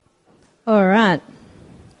All right.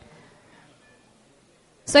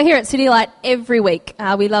 So here at City Light, every week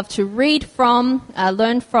we love to read from,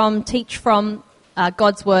 learn from, teach from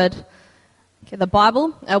God's Word, the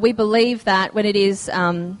Bible. We believe that when it is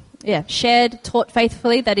shared, taught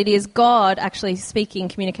faithfully, that it is God actually speaking,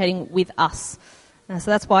 communicating with us.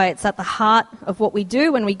 So that's why it's at the heart of what we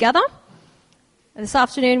do when we gather. And this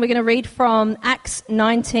afternoon we're going to read from Acts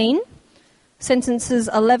 19, sentences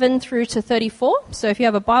 11 through to 34. So if you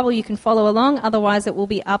have a Bible, you can follow along. Otherwise, it will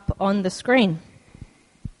be up on the screen.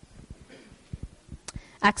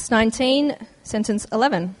 Acts 19, sentence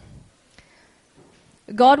 11.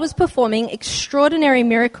 God was performing extraordinary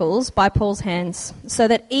miracles by Paul's hands, so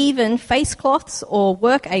that even face cloths or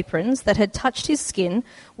work aprons that had touched his skin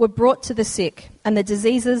were brought to the sick, and the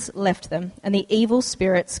diseases left them, and the evil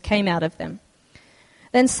spirits came out of them.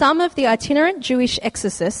 Then some of the itinerant Jewish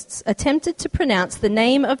exorcists attempted to pronounce the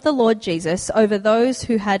name of the Lord Jesus over those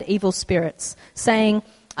who had evil spirits, saying,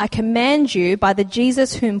 "I command you by the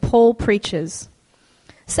Jesus whom Paul preaches."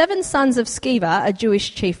 7 sons of Sceva, a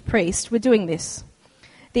Jewish chief priest, were doing this.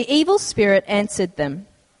 The evil spirit answered them,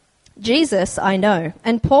 "Jesus I know,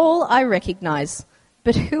 and Paul I recognize,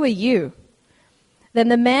 but who are you?" Then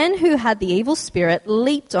the man who had the evil spirit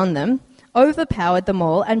leaped on them, overpowered them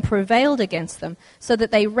all, and prevailed against them, so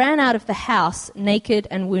that they ran out of the house naked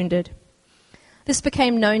and wounded. This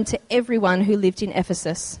became known to everyone who lived in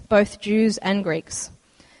Ephesus, both Jews and Greeks.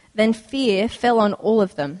 Then fear fell on all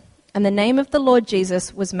of them, and the name of the Lord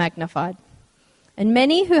Jesus was magnified. And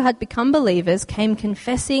many who had become believers came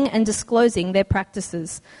confessing and disclosing their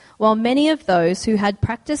practices, while many of those who had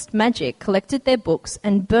practiced magic collected their books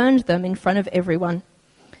and burned them in front of everyone.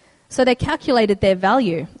 So they calculated their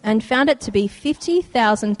value and found it to be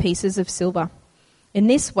 50,000 pieces of silver. In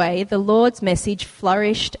this way, the Lord's message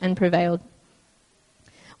flourished and prevailed.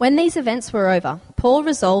 When these events were over, Paul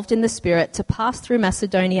resolved in the Spirit to pass through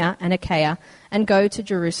Macedonia and Achaia and go to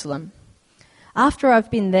Jerusalem. "After I've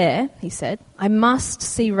been there," he said, "I must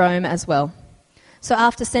see Rome as well." So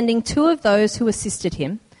after sending 2 of those who assisted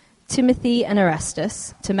him, Timothy and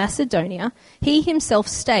Erastus, to Macedonia, he himself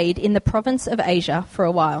stayed in the province of Asia for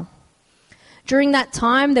a while. During that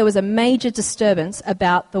time, there was a major disturbance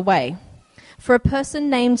about the way. For a person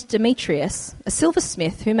named Demetrius, a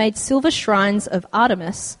silversmith who made silver shrines of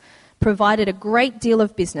Artemis, provided a great deal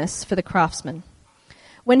of business for the craftsmen.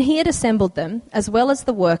 When he had assembled them, as well as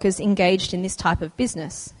the workers engaged in this type of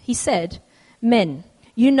business, he said, "Men,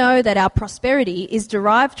 you know that our prosperity is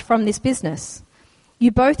derived from this business.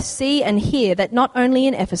 You both see and hear that not only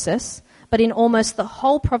in Ephesus, but in almost the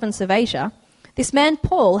whole province of Asia, this man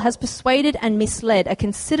Paul has persuaded and misled a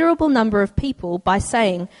considerable number of people by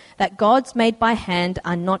saying that gods made by hand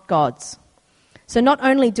are not gods. So not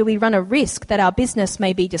only do we run a risk that our business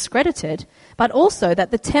may be discredited, but also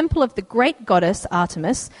that the temple of the great goddess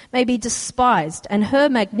Artemis may be despised and her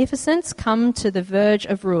magnificence come to the verge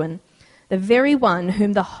of ruin, the very one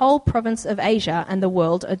whom the whole province of Asia and the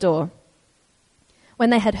world adore."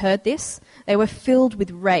 When they had heard this, they were filled with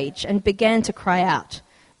rage and began to cry out,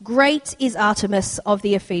 "Great is Artemis of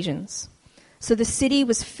the Ephesians." So the city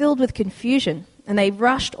was filled with confusion, and they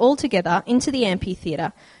rushed all together into the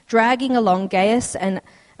amphitheatre, dragging along Gaius and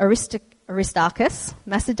Aristarchus,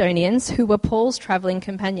 Macedonians, who were Paul's travelling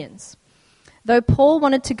companions. Though Paul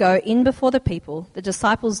wanted to go in before the people, the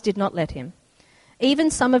disciples did not let him. Even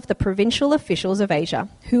some of the provincial officials of Asia,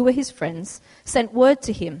 who were his friends, sent word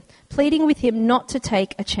to him, pleading with him not to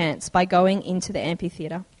take a chance by going into the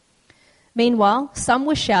amphitheatre. Meanwhile, some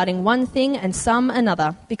were shouting one thing and some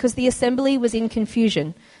another, because the assembly was in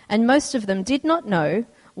confusion, and most of them did not know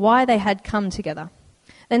why they had come together.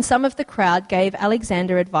 Then some of the crowd gave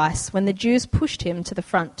Alexander advice when the Jews pushed him to the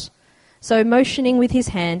front. So motioning with his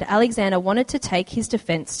hand, Alexander wanted to take his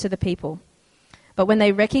defense to the people. But when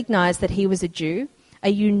they recognized that he was a Jew, a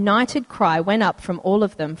united cry went up from all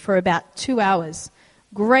of them for about 2 hours.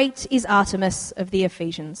 "Great is Artemis of the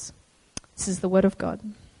Ephesians." This is the word of God.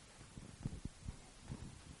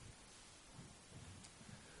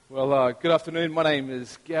 Well, good afternoon. My name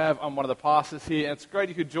is Gav. I'm one of the pastors here, and it's great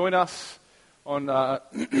you could join us on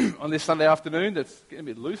on this Sunday afternoon. It's getting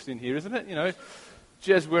a bit loose in here, isn't it? You know,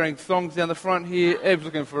 Jez wearing thongs down the front here. Ev's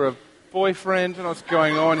looking for a boyfriend. I don't know what's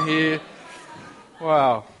going on here.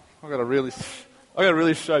 Wow, I've got to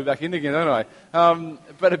really show back in again, don't I?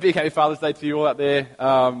 But a big happy Father's Day to you all out there.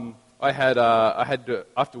 I had to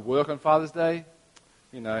after work on Father's Day.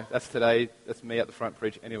 You know, that's today. That's me at the front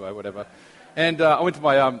preach. Anyway, whatever. And I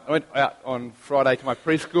went out on Friday to my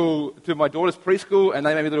preschool, to my daughter's preschool, and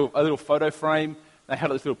they made me a little photo frame. They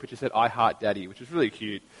had this little picture that said "I Heart Daddy," which was really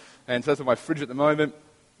cute. And so that's on my fridge at the moment.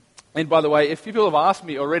 And by the way, if people have asked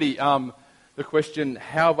me already the question,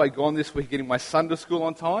 how have I gone this week getting my Sunday school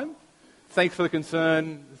on time? Thanks for the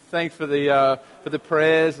concern. Thanks for the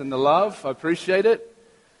prayers and the love. I appreciate it.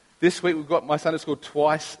 This week we've got my Sunday school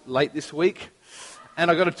twice late this week. And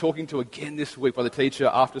I got a talking to again this week by the teacher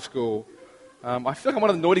after school. I feel like I'm one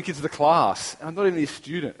of the naughty kids of the class. And I'm not even a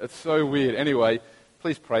student. It's so weird. Anyway,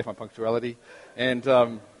 please pray for my punctuality. And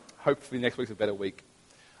hopefully next week's a better week.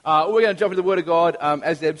 We're going to jump into the Word of God.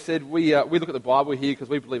 As Deb said, we look at the Bible here because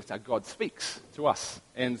we believe it's how God speaks to us.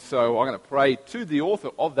 And so I'm going to pray to the author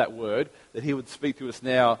of that Word that he would speak to us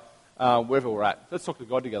now wherever we're at. Let's talk to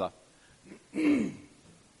God together.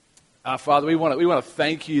 Father, we want to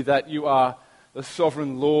thank you that you are the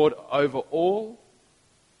sovereign Lord over all.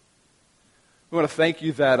 We want to thank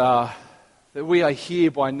you that we are here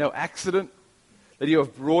by no accident, that you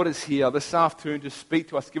have brought us here this afternoon to speak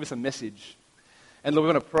to us, give us a message. And Lord,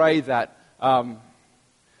 we want to pray that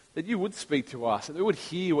you would speak to us, that we would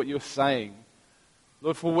hear what you're saying.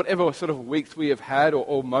 Lord, for whatever sort of weeks we have had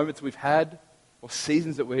or moments we've had or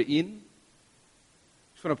seasons that we're in,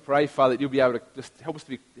 I just want to pray, Father, that you'll be able to just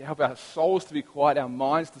help our souls to be quiet, our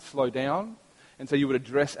minds to slow down, and so you would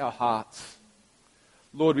address our hearts.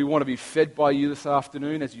 Lord, we want to be fed by you this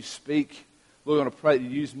afternoon as you speak. Lord, we want to pray that you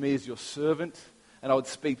use me as your servant, and I would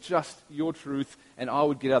speak just your truth, and I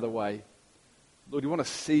would get out of the way. Lord, we want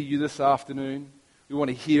to see you this afternoon. We want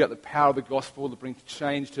to hear about the power of the gospel that brings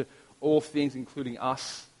change to all things, including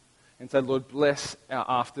us. And so, Lord, bless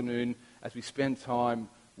our afternoon as we spend time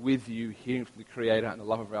with you, hearing from the Creator and the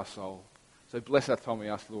love of our soul. So bless our time, we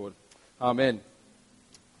ask, Lord. Amen.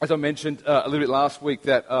 As I mentioned a little bit last week,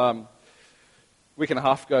 that week and a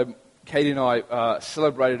half ago, Katie and I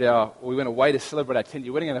we went away to celebrate our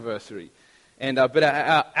 10-year wedding anniversary. But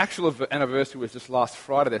our actual anniversary was just last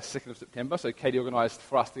Friday, the 2nd of September, so Katie organised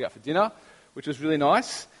for us to go out for dinner, which was really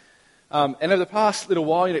nice. And over the past little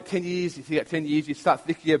while, 10 years, you think about 10 years, you start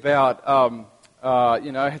thinking about,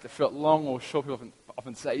 has it felt long or short? People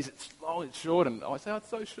often say, is it long, it's short? And I say, oh, it's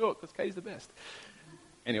so short, because Katie's the best.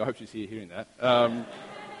 Anyway, I hope she's here hearing that.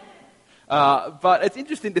 But it's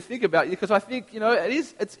interesting to think about, because I think,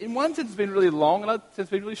 it's in one sense it's been really long, and in another sense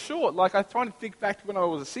it's been really short. Like, I try to think back to when I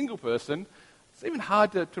was a single person. It's even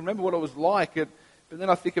hard to remember what it was like. But then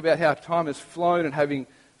I think about how time has flown, and having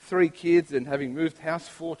 3 kids, and having moved house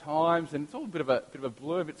 4 times, and it's all a bit of a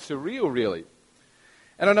blur, a bit surreal, really.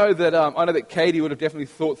 And I know that Katie would have definitely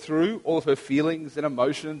thought through all of her feelings and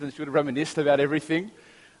emotions, and she would have reminisced about everything.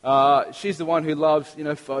 She's the one who loves,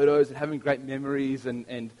 photos and having great memories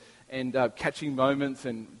and catching moments.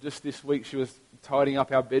 And just this week she was tidying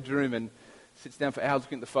up our bedroom and sits down for hours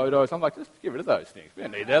looking at the photos. I'm like, just get rid of those things. We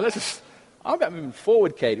don't need that. I'm about moving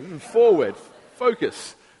forward, Katie. Moving forward.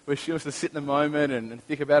 Focus. Where she wants to sit in the moment and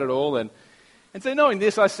think about it all. And so knowing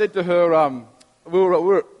this, I said to her, we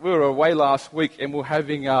were away last week, and we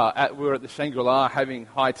were at the Shangri-La having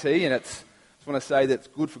high tea. And I just want to say that it's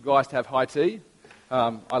good for guys to have high tea.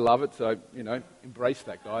 I love it, so, embrace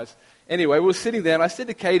that, guys. Anyway, we were sitting there, and I said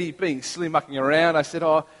to Katie, being silly, mucking around, I said,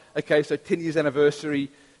 oh, okay, so 10 years anniversary,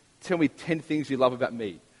 tell me 10 things you love about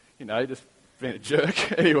me. Just being a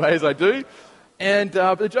jerk, anyway, as I do. And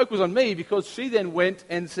but the joke was on me, because she then went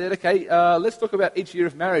and said, okay, let's talk about each year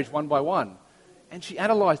of marriage one by one. And she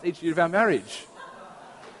analysed each year of our marriage.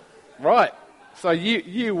 Right. So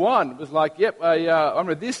year 1 was like, yep, I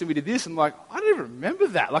remember this, and we did this, and like, I don't even remember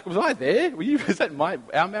that. Like, was I there? Was that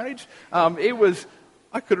our marriage?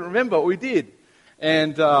 I couldn't remember what we did.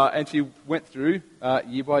 And she went through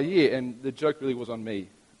year by year, and the joke really was on me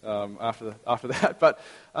after that. But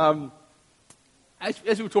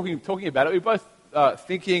as we were talking about it, we were both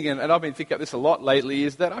thinking, and I've been thinking about this a lot lately,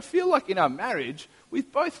 is that I feel like in our marriage,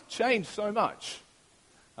 we've both changed so much.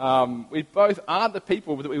 We both aren't the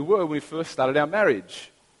people that we were when we first started our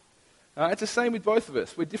marriage. It's the same with both of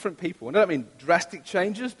us. We're different people. And I don't mean drastic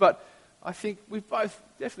changes, but I think we've both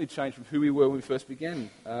definitely changed from who we were when we first began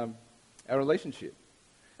our relationship.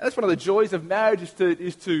 And that's one of the joys of marriage,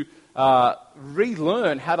 is to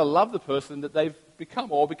relearn how to love the person that they've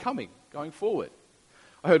become or becoming going forward.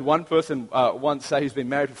 I heard one person once say, who's been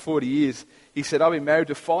married for 40 years, he said, I've been married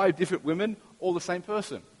to 5 different women, all the same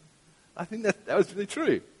person. I think that was really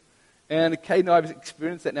true. And Kate and I have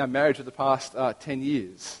experienced that in our marriage for the past 10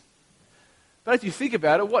 years. But as you think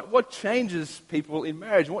about it, what changes people in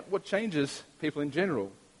marriage? What changes people in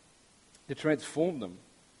general to transform them?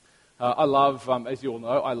 I love, as you all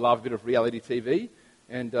know, I love a bit of reality TV.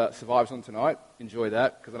 And Survivor's on tonight. Enjoy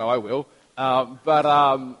that, because I know I will. I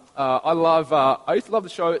used to love the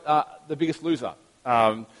show The Biggest Loser.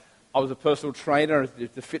 I was a personal trainer,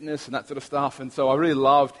 the fitness and that sort of stuff, and so I really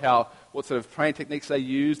loved how what sort of training techniques they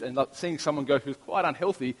used, and seeing someone go who's quite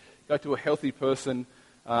unhealthy, go to a healthy person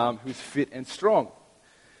who's fit and strong.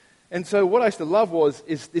 And so what I used to love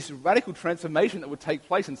is this radical transformation that would take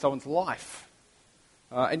place in someone's life.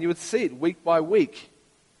 And you would see it week by week.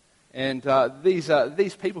 And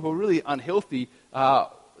these people who were really unhealthy,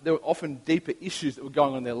 there were often deeper issues that were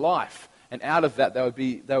going on in their life. And out of that,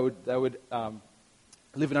 they would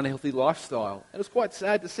live an unhealthy lifestyle. And it was quite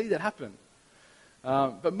sad to see that happen.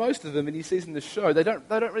 But most of them, and you see this in the show, they don't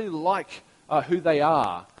really like who they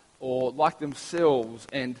are or like themselves,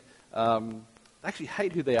 and they actually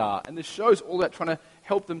hate who they are. And the show's all about trying to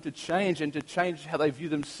help them to change and to change how they view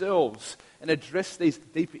themselves and address these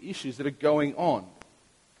deeper issues that are going on.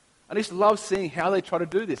 I just love seeing how they try to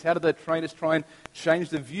do this. How do the trainers try and change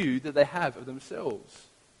the view that they have of themselves?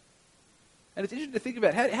 And it's interesting to think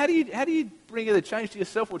about, how do you bring either change to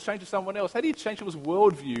yourself or change to someone else? How do you change someone's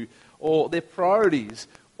worldview or their priorities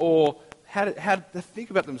or how to think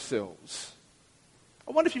about themselves?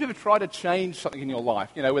 I wonder if you've ever tried to change something in your life,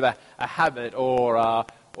 with a habit or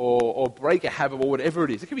break a habit or whatever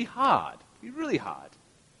it is. It can be hard. It can be really hard.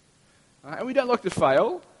 And we don't like to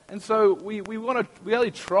fail, and so we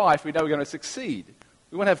only try if we know we're going to succeed.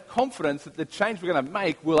 We want to have confidence that the change we're going to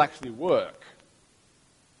make will actually work.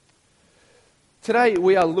 Today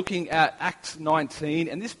we are looking at Acts 19,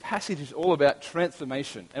 and this passage is all about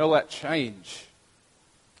transformation and all about change.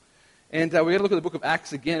 And we're going to look at the book of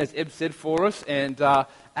Acts again, as Eb said for us. And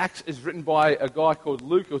Acts is written by a guy called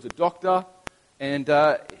Luke, who was a doctor. And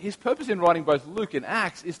his purpose in writing both Luke and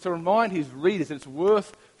Acts is to remind his readers that it's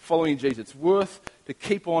worth following Jesus. It's worth to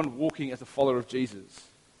keep on walking as a follower of Jesus.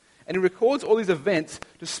 And he records all these events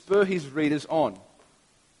to spur his readers on.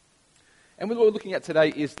 And what we're looking at today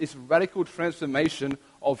is this radical transformation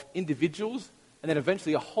of individuals, and then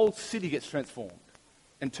eventually a whole city gets transformed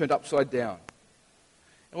and turned upside down.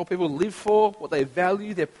 And what people live for, what they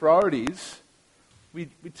value, their priorities, we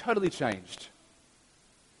totally changed.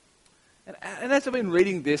 And as I've been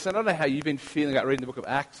reading this, I don't know how you've been feeling about reading the book of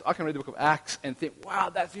Acts. I can read the book of Acts and think, wow,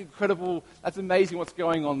 that's incredible, that's amazing what's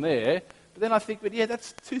going on there. But then I think, but yeah,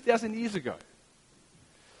 that's 2,000 years ago.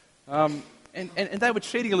 And they were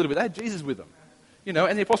cheating a little bit. They had Jesus with them.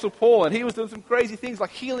 And the Apostle Paul, and he was doing some crazy things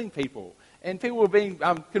like healing people. And people were being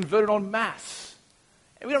converted en masse.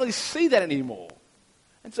 And we don't really see that anymore.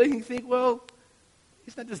 And so you can think, well,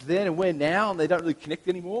 isn't that just then and we're now, and they don't really connect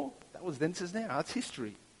anymore? That was then, says now. That's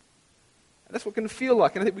history. And that's what it can feel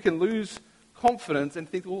like. And I think we can lose confidence and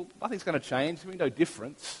think, well, nothing's going to change. There's no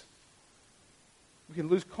difference. We can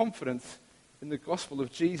lose confidence in the gospel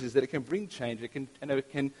of Jesus, that it can bring change, it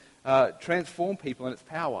can transform people in its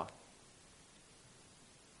power.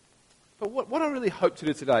 But what I really hope to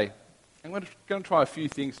do today, I'm going to try a few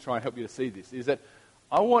things to try and help you to see this, is that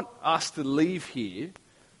I want us to leave here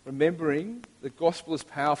remembering the gospel is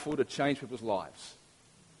powerful to change people's lives.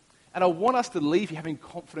 And I want us to leave here having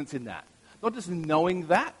confidence in that. Not just knowing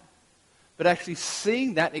that, but actually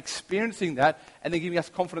seeing that, experiencing that, and then giving us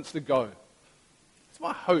confidence to go. It's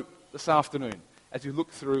my hope this afternoon as we look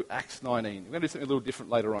through Acts 19. We're going to do something a little different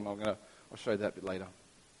later on. I'll show you that a bit later.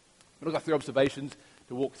 We're going to go through observations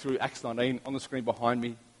to walk through Acts 19 on the screen behind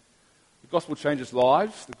me. The gospel changes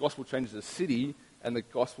lives, the gospel changes a city, and the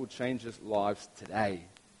gospel changes lives today.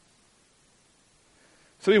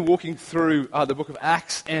 So we're walking through the book of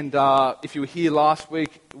Acts, and if you were here last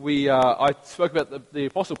week, I spoke about the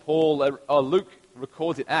Apostle Paul. Luke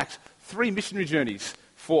records in Acts 3 missionary journeys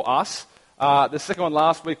for us. The second one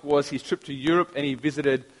last week was his trip to Europe, and he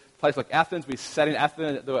visited a place like Athens. We sat in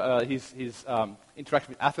Athens, his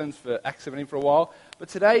interaction with Athens for Acts 17 for a while. But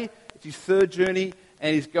today, it's his third journey,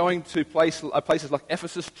 and he's going to places like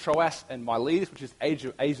Ephesus, Troas, and Miletus, which is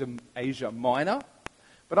Asia Minor.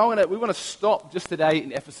 But we want to stop just today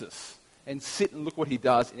in Ephesus and sit and look what he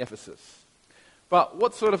does in Ephesus. But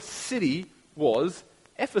what sort of city was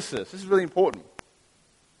Ephesus? This is really important.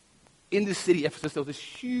 In this city, Ephesus, there was this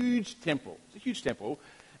huge temple. It's a huge temple.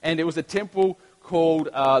 And it was a temple called,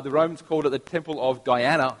 the Romans called it the Temple of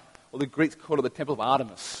Diana, or the Greeks called it the Temple of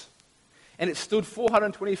Artemis. And it stood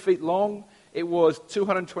 420 feet long. It was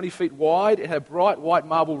 220 feet wide. It had a bright white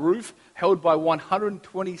marble roof held by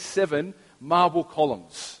 127 marble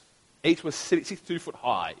columns. Each was 62 foot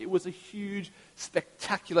high. It was a huge,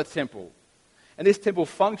 spectacular temple. And this temple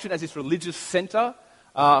functioned as this religious center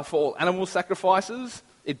for all animal sacrifices.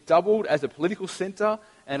 It doubled as a political center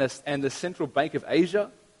and the central bank of Asia.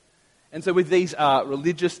 And so with these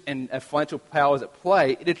religious and financial powers at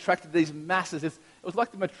play, it attracted these masses. It was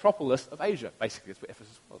like the metropolis of Asia, basically. That's what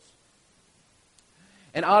Ephesus was.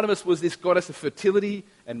 And Artemis was this goddess of fertility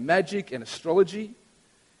and magic and astrology.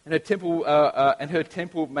 And her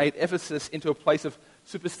temple made Ephesus into a place of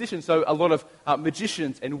superstition. So a lot of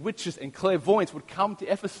magicians and witches and clairvoyants would come to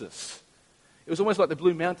Ephesus. It was almost like the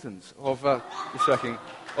Blue Mountains of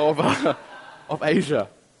Asia.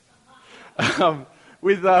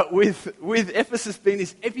 With Ephesus being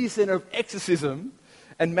this epicenter of exorcism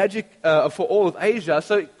and magic for all of Asia,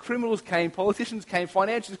 so criminals came, politicians came,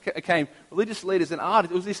 financiers came, religious leaders and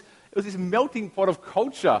artists. It was this melting pot of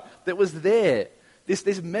culture that was there.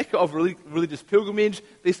 This mecca of religious pilgrimage,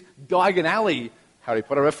 this Diagon Alley, Harry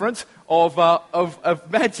Potter reference, of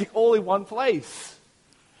magic all in one place.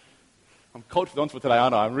 I'm cultured onto it today,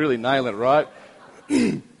 aren't I? I'm really nailing it, right?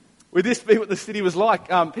 Would this be what the city was like?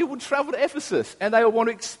 People would travel to Ephesus and they would want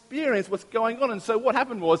to experience what's going on. And so what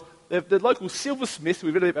happened was the local silversmiths,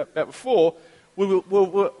 we've read about before,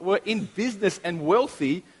 were in business and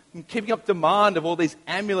wealthy, and keeping up demand of all these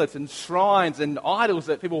amulets and shrines and idols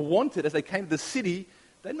that people wanted as they came to the city.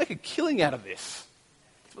 They'd make a killing out of this.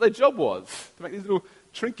 That's what their job was, to make these little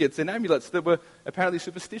trinkets and amulets that were apparently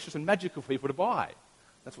superstitious and magical for people to buy.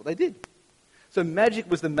 That's what they did. So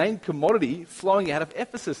magic was the main commodity flowing out of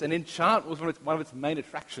Ephesus, and enchantment was one of its main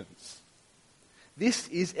attractions. This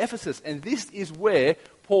is Ephesus, and this is where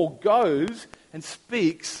Paul goes and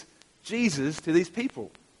speaks Jesus to these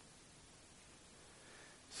people.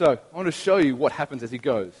 So I want to show you what happens as he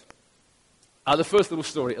goes. The first little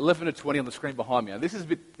story, 11 to 20 on the screen behind me. Now, this is a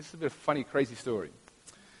bit of a funny, crazy story.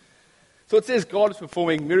 So it says God was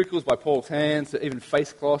performing miracles by Paul's hands, so even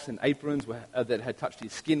face cloths and aprons that had touched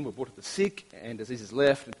his skin were brought to the sick, and diseases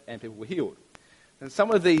left, and people were healed. And some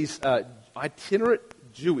of these itinerant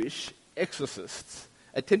Jewish exorcists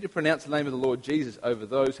attempted to pronounce the name of the Lord Jesus over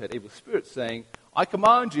those who had evil spirits, saying, "I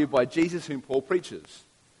command you by Jesus whom Paul preaches."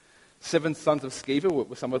 7 sons of Sceva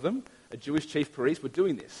were some of them. A Jewish chief priest were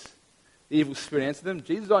doing this. The evil spirit answered them,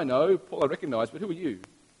 "Jesus I know, Paul I recognize, but who are you?"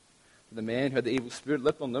 The man who had the evil spirit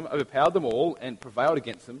leapt on them, overpowered them all, and prevailed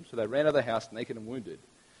against them, so they ran out of the house naked and wounded.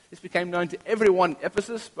 This became known to everyone in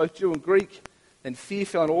Ephesus, both Jew and Greek. Then fear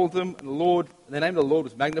fell on all of them, and the name of the Lord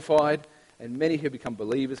was magnified, and many who had become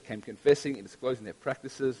believers came confessing and disclosing their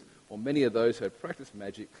practices, while many of those who had practiced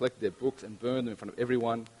magic collected their books and burned them in front of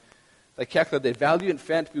everyone. They calculated their value and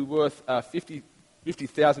found it to be worth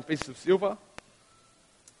 50,000 pieces of silver.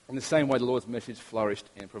 In the same way, the Lord's message flourished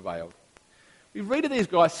and prevailed. We read of these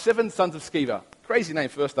guys, 7 sons of Sceva. Crazy name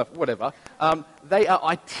first up, whatever. They are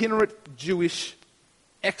itinerant Jewish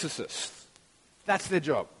exorcists. That's their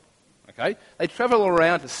job. Okay? They travel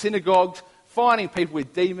around to synagogues, finding people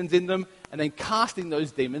with demons in them, and then casting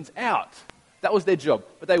those demons out. That was their job.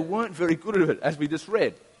 But they weren't very good at it, as we just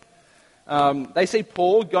read. They see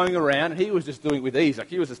Paul going around, and he was just doing it with ease. Like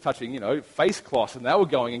he was just touching, face cloths, and they were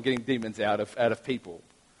going and getting demons out of people.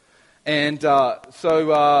 And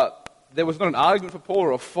so there was not an argument for Paul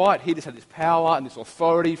or a fight. He just had this power and this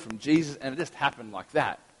authority from Jesus, and it just happened like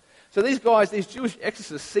that. So these guys, these Jewish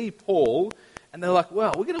exorcists, see Paul, and they're like,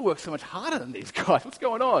 "Wow, we're going to work so much harder than these guys. What's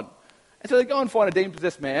going on?" And so they go and find a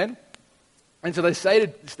demon-possessed man. And so they say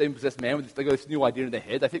to this demon-possessed man, they got this new idea in their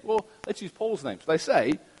head. They think, well, let's use Paul's name. So they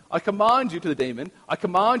say, "I command you," to the demon, "I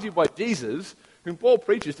command you by Jesus, whom Paul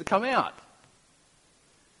preaches, to come out."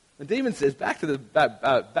 The demon says back to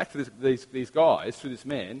these guys, through this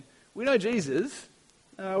man, "We know Jesus,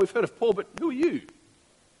 we've heard of Paul, but who are you?"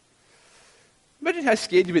 Imagine how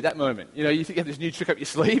scared you'd be at that moment. You think you have this new trick up your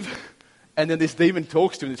sleeve, and then this demon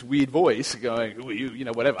talks to you in this weird voice, going, "Who are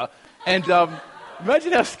you?" Whatever. And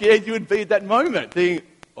imagine how scared you would be at that moment, thinking,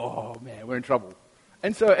 "Oh man, we're in trouble."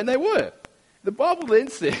 And they were. The Bible then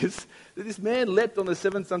says that this man leapt on the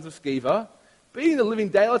 7 sons of Sceva, beating the living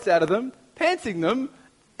daylights out of them, pantsing them,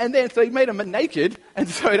 and then so he made them naked, and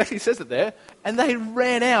so it actually says it there, and they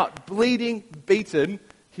ran out, bleeding, beaten,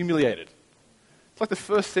 humiliated. It's like the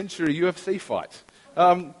first century UFC fight.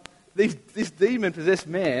 This demon-possessed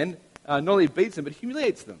man not only beats them, but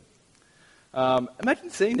humiliates them. Imagine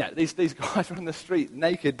seeing that. These guys are on the street,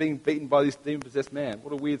 naked, being beaten by this demon-possessed man.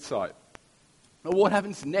 What a weird sight. But what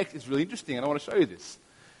happens next is really interesting, and I want to show you this.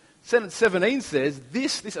 Sentence 17 says,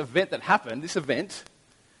 this event that happened, this event,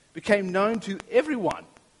 became known to everyone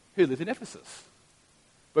who lived in Ephesus,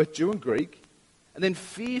 both Jew and Greek, and then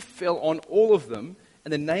fear fell on all of them,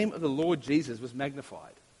 and the name of the Lord Jesus was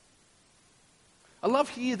magnified. I love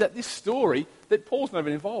here that this story, that Paul's not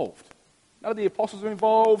even involved. None of the apostles are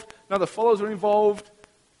involved, none of the followers are involved.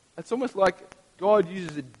 It's almost like God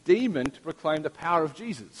uses a demon to proclaim the power of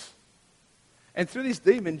Jesus. And through this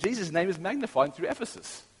demon, Jesus' name is magnified through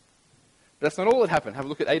Ephesus. But that's not all that happened. Have a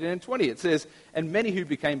look at 18 and 20. It says, "And many who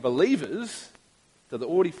became believers," so they're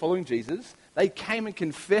already following Jesus, "they came and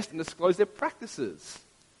confessed and disclosed their practices,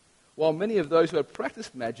 while many of those who had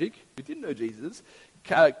practiced magic, who didn't know Jesus,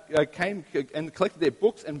 came and collected their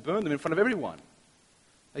books and burned them in front of everyone.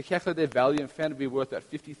 They calculated their value and found it to be worth about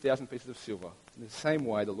 50,000 pieces of silver. In the same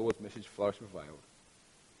way, the Lord's message flourished and prevailed.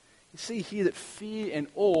 You see here that fear and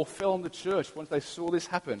awe fell on the church once they saw this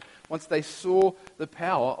happen, once they saw the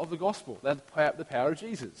power of the gospel, the power of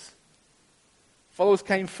Jesus. Followers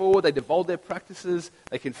came forward, they divulged their practices,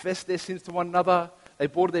 they confessed their sins to one another, they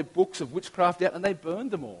brought their books of witchcraft out and they burned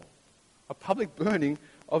them all. A public burning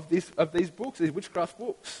of these books, these witchcraft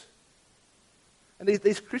books. And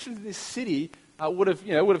these Christians in this city would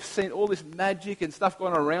have seen all this magic and stuff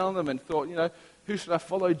going on around them and thought, who should I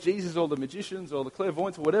follow, Jesus or the magicians or the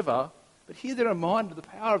clairvoyants or whatever? But here they're reminded of the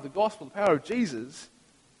power of the gospel, the power of Jesus.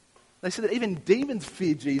 They said that even demons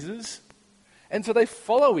fear Jesus, and so they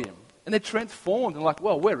follow him, and they're transformed and like,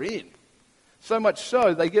 well, we're in. So much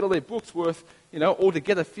so, they get all their books worth,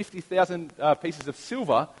 altogether 50,000 pieces of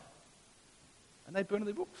silver, and they burn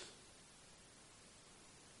their books.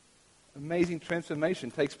 Amazing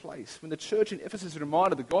transformation takes place. When the church in Ephesus is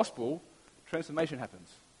reminded of the gospel, transformation happens.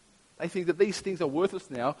 They think that these things are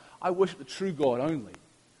worthless now. I worship the true God only.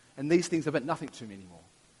 And these things are about nothing to me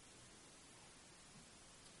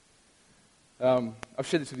anymore. I've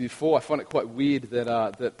shared this with you before. I find it quite weird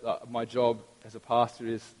that my job as a pastor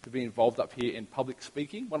is to be involved up here in public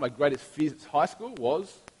speaking. One of my greatest fears at high school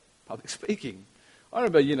was public speaking. I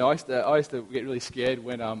remember, I used to get really scared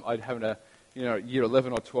when I'd have a year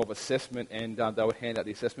 11 or 12 assessment, and they would hand out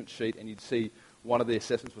the assessment sheet, and you'd see one of the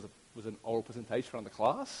assessments was an oral presentation from the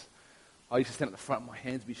class. I used to stand at the front, and my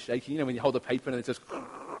hands would be shaking. When you hold the paper and it says,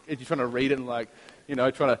 and you're trying to read it and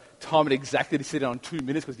trying to time it exactly to sit it on 2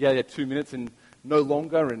 minutes because you had 2 minutes and no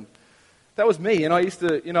longer. And that was me. And I used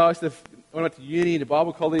to, when I went to uni and to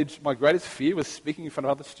Bible college, my greatest fear was speaking in front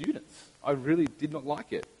of other students. I really did not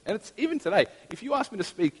like it. And it's even today. If you ask me to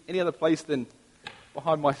speak any other place than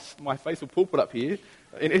behind my faithful pulpit up here,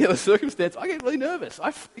 in any other circumstance, I get really nervous.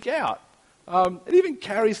 I freak out. It even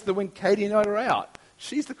carries to when Katie and I are out.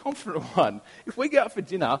 She's the confident one. If we go out for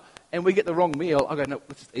dinner and we get the wrong meal, I go, no,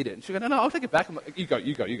 let's just eat it. And she'll go, no, I'll take it back. I'm like, you go.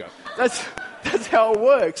 That's how it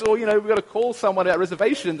works. Or, we've got to call someone at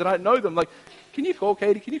reservations and I don't know them. Like, can you call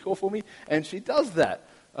Katie? Can you call for me? And she does that.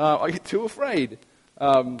 I get too afraid.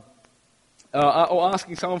 Or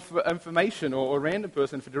asking someone for information or a random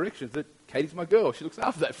person for directions. That Katie's my girl. She looks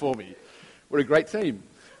after that for me. We're a great team.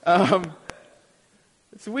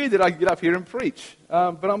 It's weird that I can get up here and preach,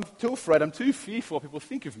 but I'm too afraid, I'm too fearful what people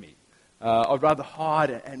think of me. I'd rather hide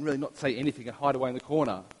and really not say anything and hide away in the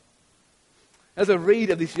corner. As I read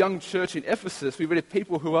of this young church in Ephesus, we read of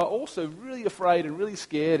people who are also really afraid and really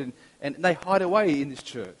scared, and they hide away in this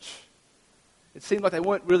church. It seemed like they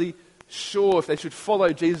weren't really sure if they should follow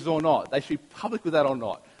Jesus or not. They should be public with that or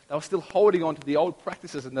not. They were still holding on to the old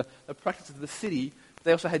practices and the practices of the city. But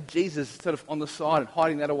they also had Jesus sort of on the side and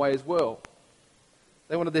hiding that away as well.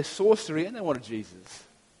 They wanted their sorcery and they wanted Jesus.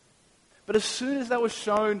 But as soon as they were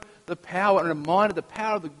shown the power and reminded the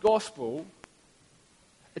power of the gospel,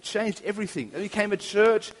 it changed everything. They became a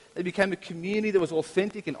church. They became a community that was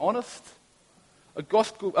authentic and honest. A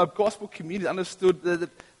gospel community that understood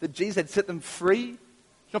that Jesus had set them free.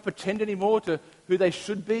 Not pretend anymore to who they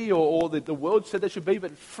should be or the world said they should be,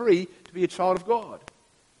 but free to be a child of God.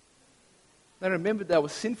 They remembered they were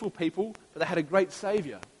sinful people, but they had a great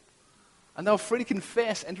Savior. And they were free to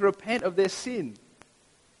confess and to repent of their sin.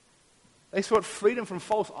 They sought freedom from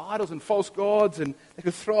false idols and false gods, and they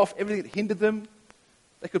could throw off everything that hindered them.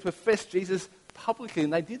 They could profess Jesus publicly,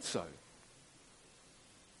 and they did so.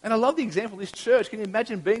 And I love the example of this church. Can you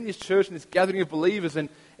imagine being this church and this gathering of believers and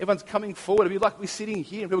everyone's coming forward? It'd be like we're sitting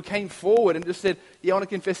here and people came forward and just said, yeah, I want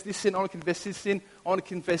to confess this sin, I want to confess this sin, I want to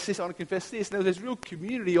confess this, I want to confess this. And there was this real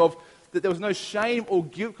community of that there was no shame or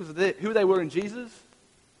guilt because of who they were in Jesus.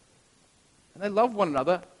 And they loved one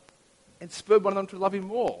another and spurred one another to love him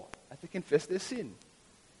more as they confessed their sin.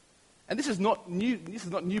 And this is not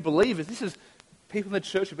new believers. This is people in the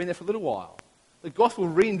church who've been there for a little while. The gospel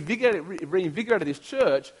reinvigorated this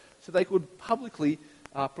church so they could publicly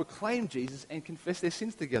proclaim Jesus and confess their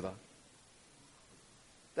sins together.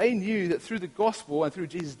 They knew that through the gospel and through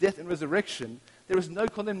Jesus' death and resurrection, there was no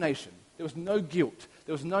condemnation, there was no guilt,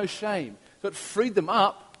 there was no shame. So it freed them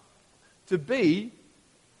up to be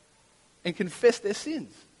and confess their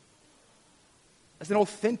sins as an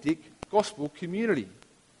authentic gospel community.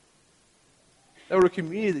 They were a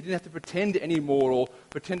community that didn't have to pretend anymore or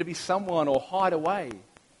pretend to be someone or hide away.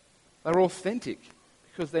 They were authentic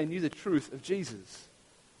because they knew the truth of Jesus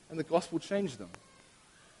and the gospel changed them.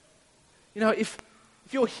 If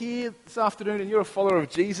you're here this afternoon and you're a follower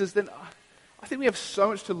of Jesus, then I think we have so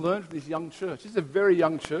much to learn from this young church. This is a very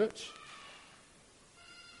young church.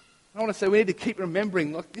 I want to say we need to keep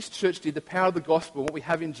remembering, like this church did, the power of the gospel, what we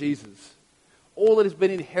have in Jesus. All that has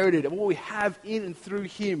been inherited, and what we have in and through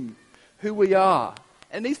him, who we are.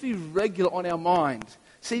 And it needs to be regular on our mind.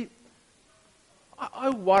 See,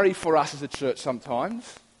 I worry for us as a church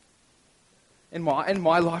sometimes. In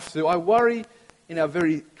my life too. I worry in our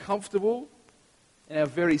very comfortable, in our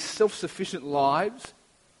very self-sufficient lives,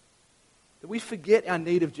 that we forget our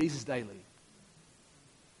need of Jesus daily.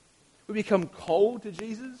 We become cold to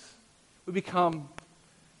Jesus. We become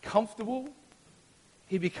comfortable.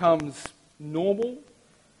 He becomes normal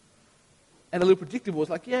and a little predictable. It's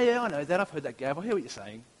like, yeah, I know that. I've heard that, Gav. I hear what you're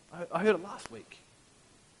saying. I heard it last week.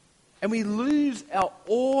 And we lose our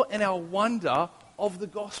awe and our wonder of the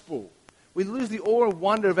gospel. We lose the awe and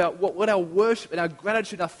wonder about what our worship and our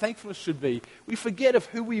gratitude and our thankfulness should be. We forget of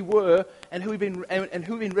who we were and who we've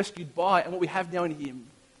been rescued by and what we have now in him.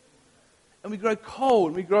 And we grow cold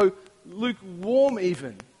and we grow lukewarm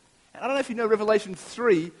even. And I don't know if you know Revelation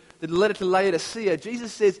 3, the letter to Laodicea.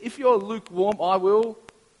 Jesus says, if you're lukewarm, I will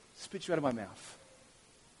spit you out of my mouth.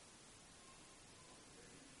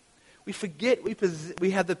 We forget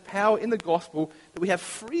we have the power in the gospel that we have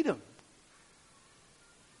freedom.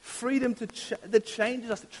 Freedom that changes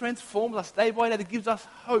us, that transforms us day by day, that gives us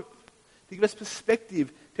hope, to give us perspective,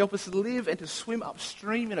 to help us live and to swim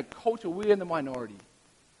upstream in a culture we're in the minority.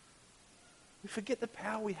 We forget the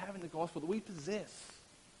power we have in the gospel that we possess.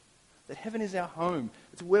 That heaven is our home.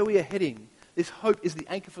 It's where we are heading. This hope is the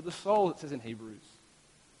anchor for the soul, it says in Hebrews.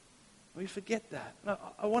 We forget that. And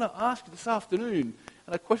I want to ask you this afternoon,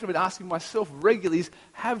 and a question I've been asking myself regularly is,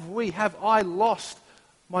 have I lost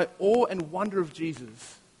my awe and wonder of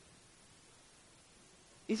Jesus?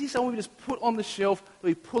 Is he someone we just put on the shelf, that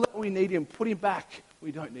we pull out when we need him, put him back when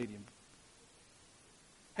we don't need him?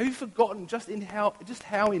 Have you forgotten just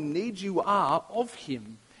how in need you are of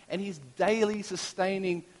him and his daily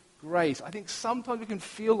sustaining grace? I think sometimes we can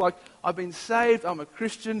feel like I've been saved, I'm a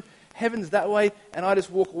Christian, heaven's that way, and I just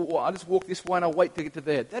walk this way and I wait to get to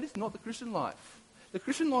there. That is not the Christian life. The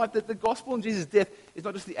Christian life, that the gospel and Jesus' death is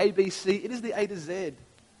not just the ABC, it is the A to Z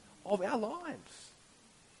of our lives.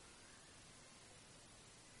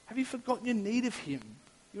 Have you forgotten your need of him,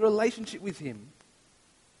 your relationship with him?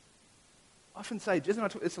 I often say, Jez and I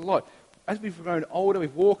talk this a lot. As we've grown older,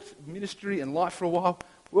 we've walked ministry and life for a while,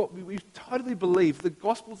 we totally believe the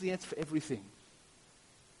gospel's the answer for everything.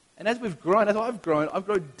 And as I've grown, I've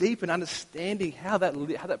grown deep in understanding how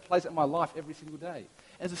that plays out in my life every single day.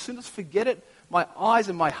 And as soon as I forget it, my eyes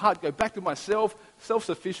and my heart go back to myself,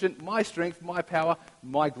 self-sufficient, my strength, my power,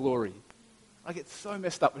 my glory. I get so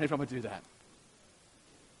messed up whenever I do that.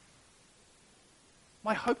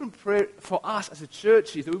 My hope and prayer for us as a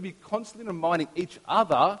church is that we'll be constantly reminding each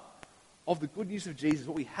other of the good news of Jesus,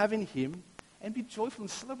 what we have in him, and be joyful and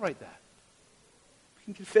celebrate that. We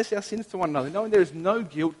can confess our sins to one another, knowing there is no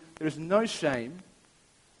guilt, there is no shame,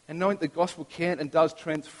 and knowing that the gospel can and does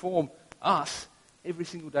transform us every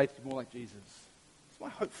single day to be more like Jesus. It's my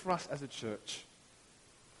hope for us as a church.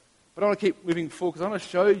 But I want to keep moving forward because I want to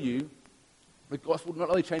show you the gospel not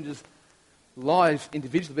only changes lives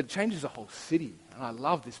individually, but it changes the whole city. And I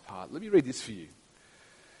love this part. Let me read this for you.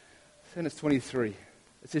 Sentence 23.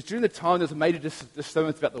 It says, during the time there was a major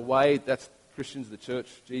disturbance about the way, that's Christians, the church,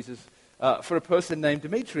 Jesus, for a person named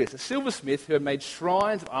Demetrius, a silversmith who had made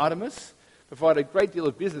shrines of Artemis, provided a great deal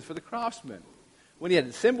of business for the craftsmen. When he had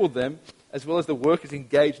assembled them, as well as the workers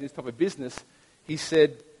engaged in this type of business, he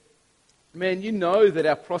said, man, you know that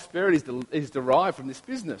our prosperity is derived from this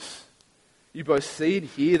business. You both see and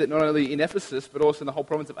hear that not only in Ephesus, but also in the whole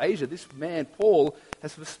province of Asia, this man, Paul,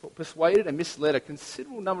 has persuaded and misled a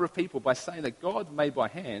considerable number of people by saying that gods made by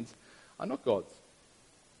hands are not gods.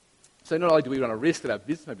 So not only do we run a risk that our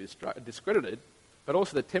business may be discredited, but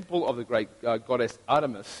also the temple of the great goddess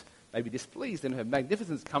Artemis may be displeased and her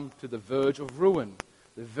magnificence come to the verge of ruin,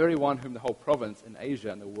 the very one whom the whole province and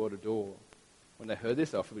Asia and the world adore. When they heard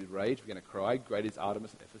this, they were filled with rage, began to cry, great is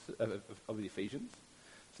Artemis of the Ephesians.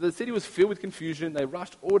 So the city was filled with confusion. They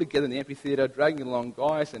rushed all together in the amphitheater, dragging along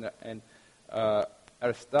Gaius and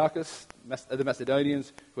Aristarchus, the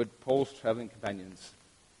Macedonians, who had Paul's traveling companions.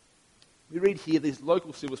 We read here these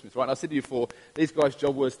local silversmiths, right? And I said to you before, these guys'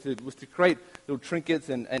 job was to create little trinkets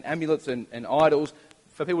and amulets and idols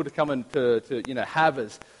for people to come and to have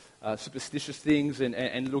as superstitious things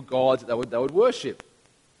and little gods that they would worship.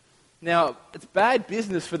 Now, it's bad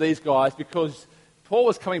business for these guys because Paul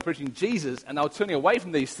was coming preaching Jesus and they were turning away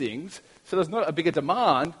from these things, so there's not a bigger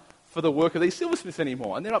demand for the work of these silversmiths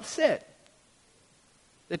anymore, and they're upset.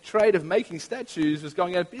 Their trade of making statues was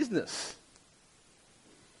going out of business.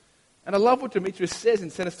 And I love what Demetrius says in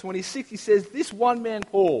sentence 26. He says, this one man,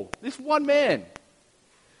 Paul, this one man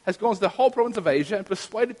has gone to the whole province of Asia and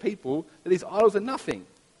persuaded people that these idols are nothing,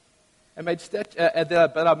 and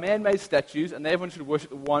that are man-made statues, and that everyone should worship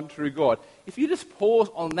the one true God. If you just pause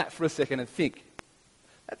on that for a second and think,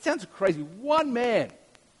 that sounds crazy. One man,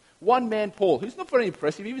 Paul, who's not very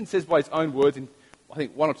impressive. He even says by his own words in, I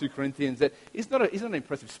think, 1 or 2 Corinthians, that he's not an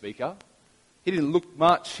impressive speaker. He didn't look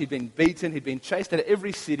much. He'd been beaten. He'd been chased out of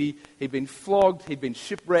every city. He'd been flogged. He'd been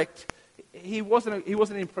shipwrecked. He wasn't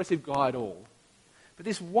an impressive guy at all. But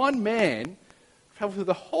this one man traveled through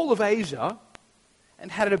the whole of Asia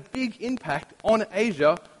and had a big impact on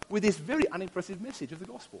Asia with this very unimpressive message of the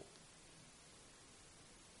gospel.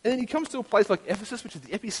 And then he comes to a place like Ephesus, which is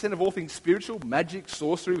the epicenter of all things spiritual, magic,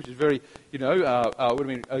 sorcery, which is very, would have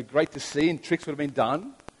been great to see, and tricks would have been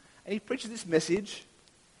done. And he preaches this message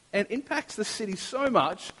and impacts the city so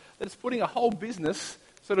much that it's putting a whole business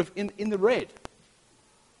sort of in the red.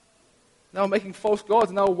 They were making false gods,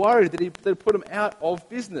 and they were worried that they'd put them out of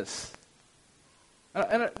business.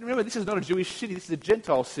 And remember, this is not a Jewish city, this is a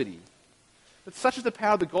Gentile city. But such is the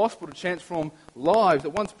power of the gospel to transform lives that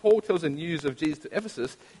once Paul tells the news of Jesus to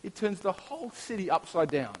Ephesus, it turns the whole city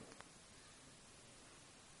upside down.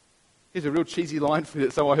 Here's a real cheesy line for you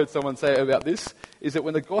that I heard someone say about this, is that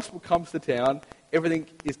when the gospel comes to town, everything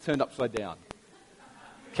is turned upside down.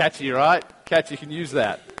 Catchy, right? Catchy, you can use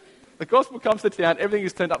that. The gospel comes to town, everything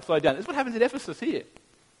is turned upside down. That's what happens in Ephesus here.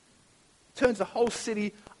 It turns the whole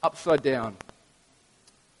city upside down.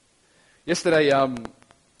 Yesterday,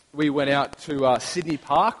 we went out to Sydney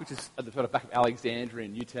Park, which is at the back of Alexandria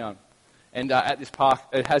in Newtown. And at this park,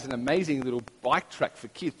 it has an amazing little bike track for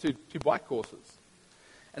kids, two bike courses.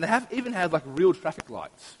 And they even had like real traffic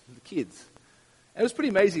lights for the kids. And it was pretty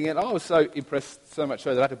amazing, and I was so impressed, so much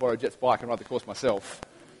so that I had to borrow Jet's bike and ride the course myself.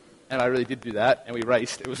 And I really did do that, and we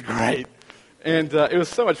raced. It was great. And it was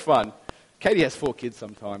so much fun. Katie has 4 kids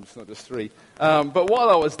sometimes, not just 3. But while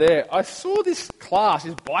I was there, I saw this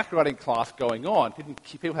bike riding class going on.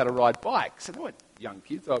 People had to ride bikes. And they weren't young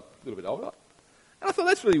kids, they were a little bit older. And I thought,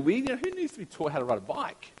 that's really weird. Who needs to be taught how to ride a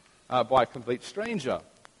bike by a complete stranger?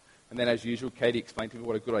 And then, as usual, Katie explained to me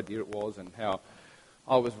what a good idea it was and how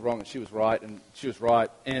I was wrong and she was right, and she was right.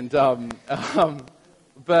 And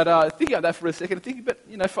but thinking about that for a second,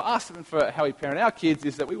 for us and for how we parent our kids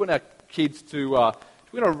is that we want our kids to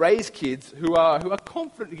we want to raise kids who are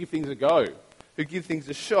confident to give things a go, who give things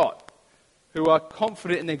a shot, who are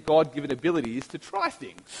confident in their God-given abilities to try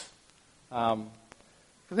things. I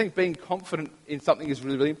think being confident in something is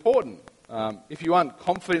really, really important. If you aren't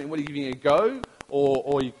confident in what you're giving a go,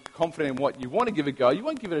 or you're confident in what you want to give a go, you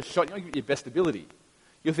won't give it a shot, you won't give it your best ability.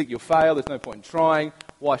 You'll think you'll fail, there's no point in trying,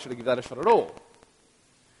 why should I give that a shot at all?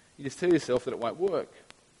 You just tell yourself that it won't work.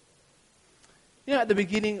 At the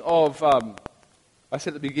beginning of, I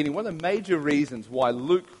said at the beginning, one of the major reasons why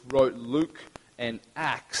Luke wrote Luke and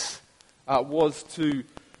Acts was to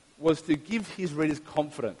give his readers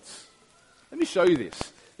confidence. Let me show you this.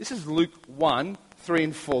 This is Luke 1, 3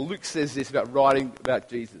 and 4. Luke says this about writing about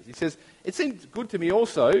Jesus. He says, "It seems good to me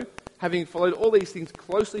also, having followed all these things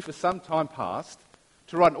closely for some time past,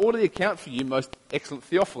 to write an orderly account for you, most excellent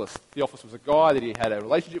Theophilus." Theophilus was a guy that he had a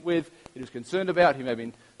relationship with, that he was concerned about. He may have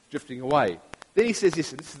been drifting away. Then he says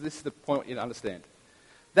this, and this is the point you need to understand.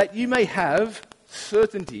 "That you may have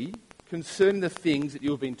certainty concerning the things that you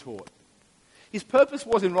have been taught." His purpose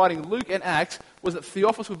was in writing Luke and Acts was that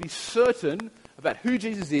Theophilus would be certain about who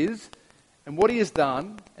Jesus is and what he has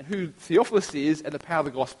done and who Theophilus is and the power of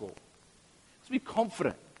the gospel. To be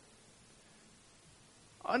confident.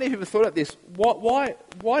 I don't know if you've ever thought about this.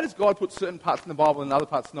 Why does God put certain parts in the Bible and other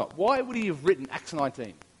parts not? Why would he have written Acts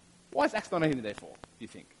 19? Why is Acts 19 there for, do you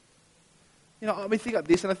think? Think about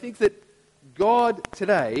this, and I think that God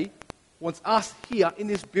today wants us here in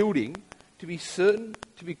this building to be certain,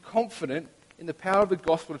 to be confident in the power of the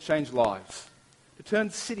gospel to change lives, to turn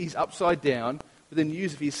cities upside down with the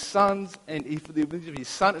news of his sons and the news of his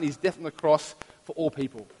son and his death on the cross for all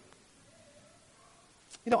people.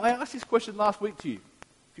 I asked this question last week to you,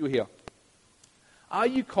 if you were here. Are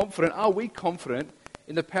we confident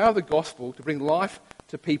in the power of the gospel to bring life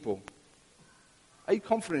to people? Are you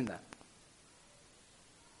confident in that?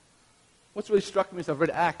 What's really struck me as I've read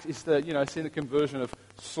Acts is seeing the conversion of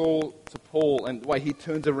Saul to Paul and the way he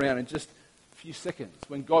turns around in just a few seconds.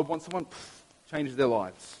 When God wants someone, changes their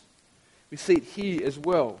lives. We see it here as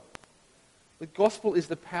well. The gospel is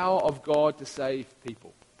the power of God to save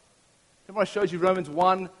people. Remember I showed you Romans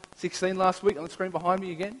 1:16 last week on the screen behind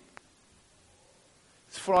me again?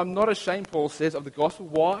 "For I'm not ashamed," Paul says, "of the gospel."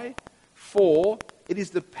 Why? "For it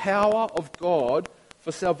is the power of God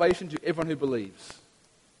for salvation to everyone who believes."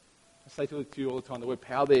 say to you all the time, the word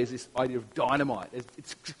power there is this idea of dynamite.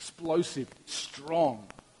 It's explosive, it's strong.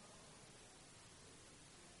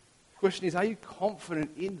 The question is, are you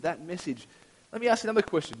confident in that message? Let me ask you another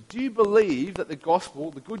question. Do you believe that the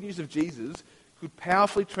gospel, the good news of Jesus, could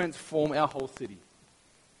powerfully transform our whole city?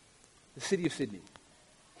 The city of Sydney.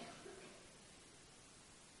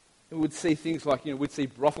 We would see things like, we'd see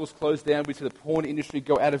brothels closed down, we'd see the porn industry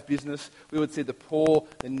go out of business, we would see the poor,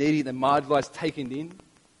 the needy, the marginalised taken in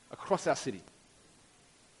across our city.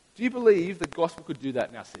 Do you believe the gospel could do that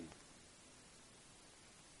in our city?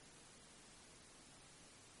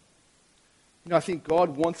 I think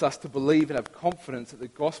God wants us to believe and have confidence that the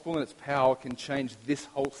gospel and its power can change this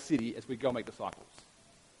whole city as we go make disciples.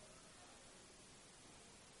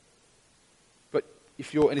 But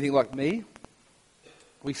if you're anything like me,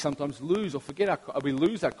 we sometimes lose or we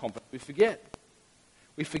lose our confidence. We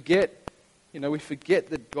forget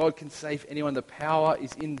that God can save anyone. The power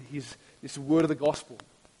is in this word of the gospel.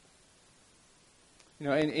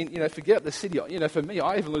 Forget the city. For me,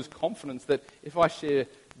 I even lose confidence that if I share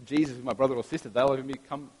Jesus with my brother or sister, they'll even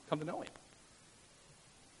come to know him.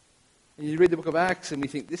 And you read the book of Acts and we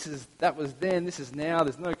think, that was then, this is now,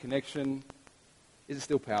 there's no connection. Is it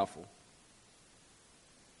still powerful?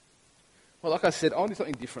 Well, like I said, I want to do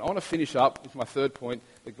something different. I want to finish up with my third point,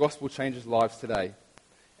 the gospel changes lives today.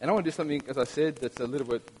 And I want to do something, as I said, that's a little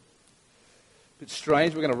bit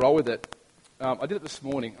strange. We're going to roll with it. I did it this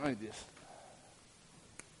morning. I did this.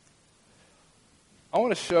 I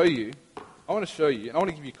want to show you, and I want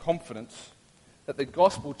to give you confidence that the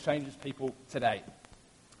gospel changes people today,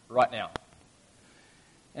 right now.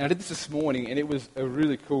 And I did this morning, and it was a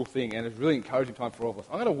really cool thing, and it was a really encouraging time for all of us.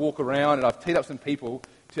 I'm going to walk around, and I've teed up some people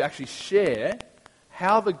to actually share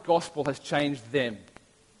how the gospel has changed them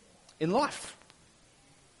in life.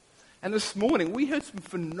 And this morning, we heard some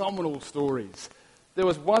phenomenal stories. There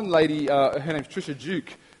was one lady, her name's Trisha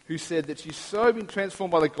Duke, who said that she's so been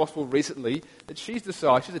transformed by the gospel recently that she's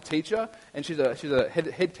decided, she's a teacher, and she's a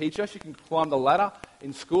head teacher. She can climb the ladder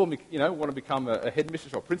in school and want to become a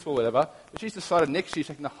headmistress or principal or whatever. But she's decided next year she's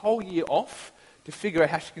taking the whole year off to figure out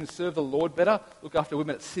how she can serve the Lord better, look after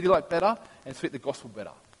women at City Light better, and speak the gospel better.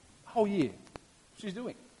 The whole year. She's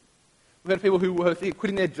doing. We've had people who were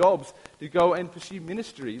quitting their jobs to go and pursue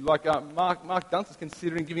ministry, like Mark Dunst is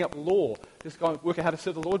considering giving up law, just go and work out how to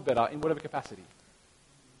serve the Lord better in whatever capacity.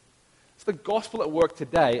 It's the gospel at work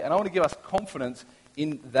today, and I want to give us confidence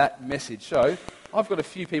in that message. So, I've got a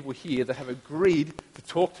few people here that have agreed to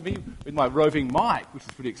talk to me with my roving mic, which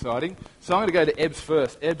is pretty exciting. So I'm going to go to Ebbs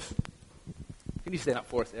first. Ebbs, can you stand up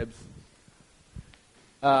for us, Ebbs?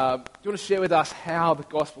 Do you want to share with us how the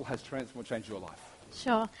gospel has transformed or changed your life?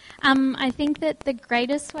 Sure. I think that the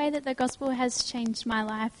greatest way that the gospel has changed my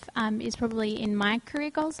life is probably in my career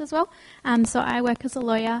goals as well. So I work as a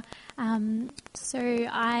lawyer. So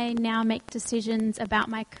I now make decisions about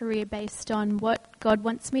my career based on what God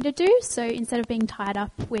wants me to do. So instead of being tied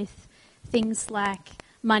up with things like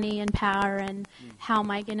money and power and how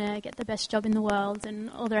am I going to get the best job in the world and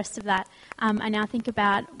all the rest of that, I now think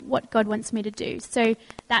about what God wants me to do. So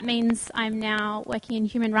that means I'm now working in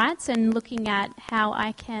human rights and looking at how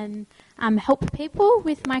I can help people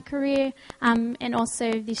with my career. And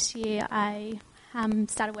also this year I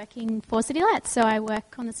started working for City Lights, so I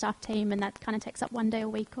work on the staff team and that kind of takes up 1 day a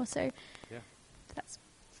week or so. Yeah. That's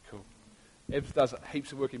cool. Ebbs does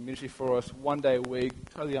heaps of work in ministry for us, 1 day a week,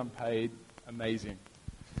 totally unpaid, amazing.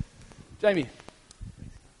 Jamie,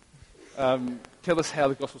 tell us how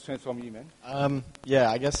the gospel's transformed you, man.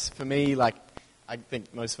 I guess for me, I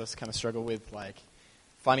think most of us kind of struggle with,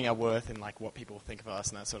 finding our worth in, what people think of us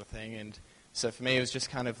and that sort of thing. And so for me, it was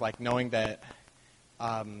just kind of, knowing that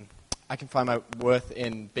I can find my worth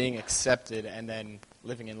in being accepted and then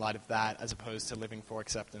living in light of that as opposed to living for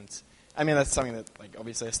acceptance. I mean, that's something that,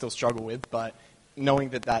 obviously I still struggle with, but knowing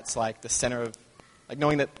that that's, the center of,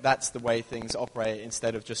 knowing that that's the way things operate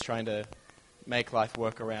instead of just trying to make life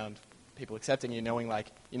work around people accepting you, knowing,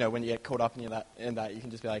 when you get caught up in that, you can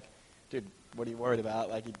just be like, dude, what are you worried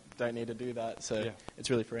about? You don't need to do that. So It's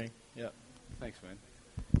really freeing. Yeah. Thanks, man.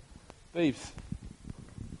 Beeves,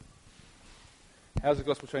 how's the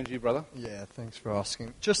gospel changed you, brother? Yeah, thanks for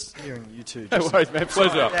asking. Just hearing you two. No worries, man.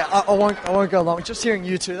 Pleasure. Yeah, I won't go long. Just hearing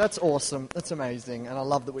you two, that's awesome. That's amazing. And I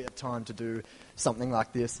love that we have time to do something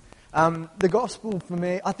like this. The gospel for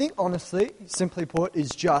me, I think honestly, simply put, is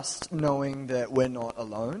just knowing that we're not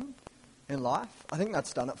alone in life. I think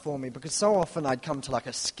that's done it for me because so often I'd come to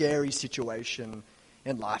a scary situation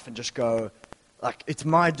in life and just go, it's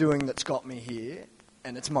my doing that's got me here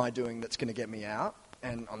and it's my doing that's going to get me out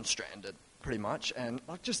and I'm stranded pretty much and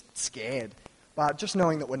just scared. But just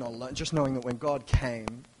knowing that we're not alone, just knowing that when God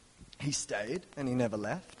came, he stayed and he never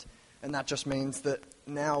left. And that just means that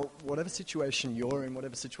now, whatever situation you're in,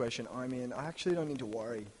 whatever situation I'm in, I actually don't need to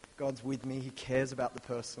worry. God's with me. He cares about the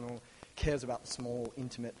personal, cares about the small,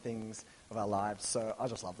 intimate things of our lives. So I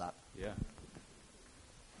just love that. Yeah.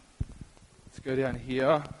 Let's go down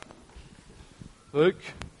here. Luke,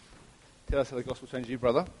 tell us how the gospel changed you,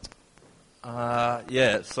 brother.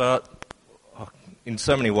 In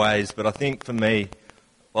so many ways, but I think for me,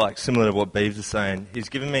 like similar to what Beaves is saying, he's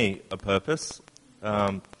given me a purpose.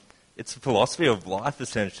 It's a philosophy of life,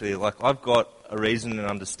 essentially. Like, I've got a reason and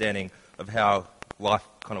understanding of how life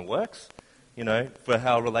kind of works, you know, for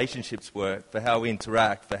how relationships work, for how we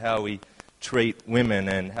interact, for how we treat women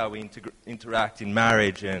and how we interact in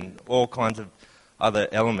marriage and all kinds of other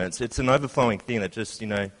elements. It's an overflowing thing that just, you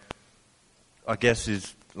know, I guess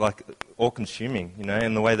is like all-consuming, you know,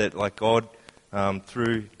 in the way that, like, God,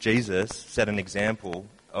 through Jesus, set an example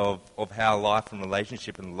of how life and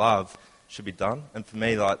relationship and love should be done. And for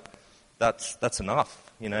me, like, that's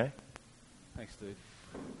enough, you know. Thanks, dude.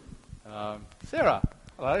 Sarah,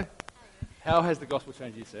 hello. How has the gospel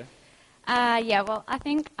changed you, Sarah? I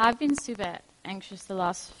think I've been super anxious the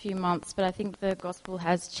last few months, but I think the gospel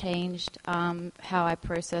has changed how I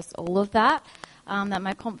process all of that, that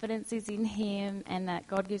my confidence is in Him and that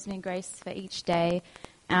God gives me grace for each day,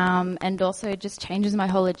 and also just changes my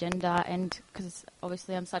whole agenda, and because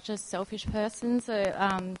obviously I'm such a selfish person, so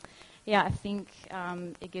I think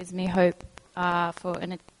it gives me hope for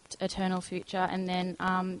an eternal future, and then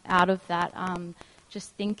out of that,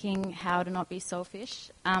 just thinking how to not be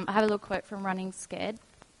selfish. I have a little quote from Running Scared.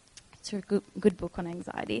 It's a good book on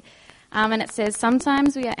anxiety. And it says,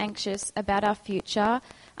 "Sometimes we are anxious about our future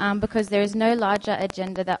because there is no larger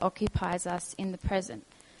agenda that occupies us in the present.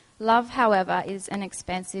 Love, however, is an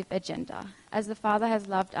expansive agenda. As the Father has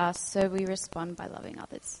loved us, so we respond by loving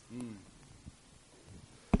others."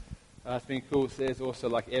 It's been cool. It says also,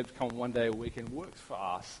 like, Ebbs come one day a week and works for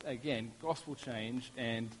us. Again, gospel change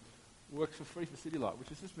and works for free for City Light, which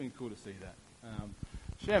has just been cool to see that.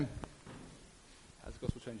 Shem, how's the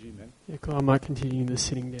gospel change you, man? Yeah, cool. I might continue the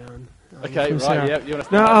sitting down. Okay, right, Sarah. yeah. You want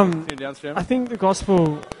to sit down, Shem? I think the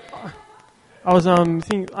gospel, I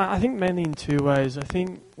think mainly in two ways. I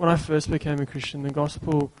think when I first became a Christian, the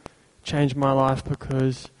gospel changed my life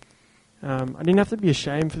because I didn't have to be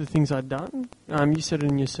ashamed for the things I'd done. You said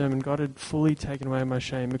it in your sermon, God had fully taken away my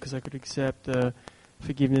shame because I could accept the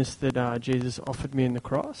forgiveness that Jesus offered me in the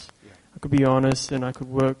cross. Yeah. I could be honest and I could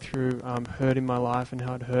work through hurt in my life and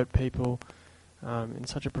how I'd hurt people in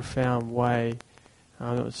such a profound way.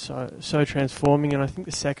 That was so transforming. And I think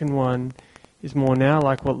the second one is more now,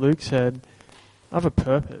 like what Luke said, I have a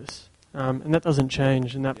purpose. And that doesn't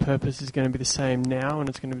change. And that purpose is going to be the same now, and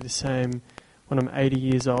it's going to be the same when I'm 80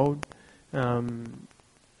 years old. And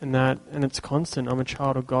it's constant. I'm a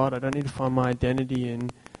child of God. I don't need to find my identity.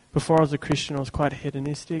 And before I was a Christian, I was quite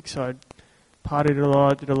hedonistic, so I partied a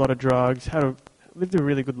lot, did a lot of drugs, lived a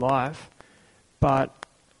really good life. But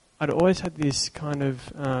I'd always had this kind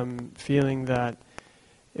of feeling that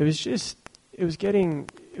it was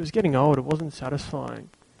getting old. It wasn't satisfying.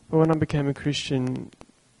 But when I became a Christian,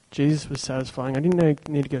 Jesus was satisfying. I didn't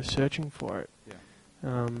need to go searching for it.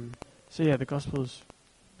 Yeah. The gospel's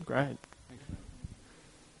great. Thanks, man.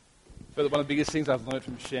 So one of the biggest things I've learned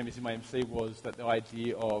from Shem is in my MC was that the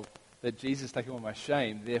idea of that Jesus taking on my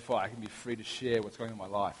shame, therefore I can be free to share what's going on in my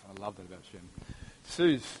life. And I love that about Shem.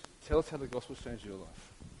 Suze, tell us how the gospel's changed your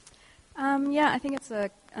life. I think it's a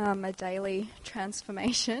daily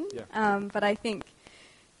transformation. Yeah. But I think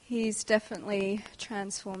He's definitely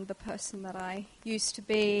transformed the person that I used to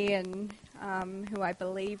be and who I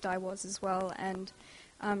believed I was as well, and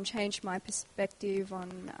changed my perspective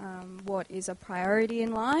on what is a priority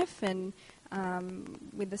in life, and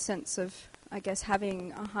with the sense of, I guess,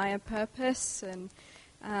 having a higher purpose.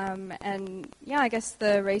 I guess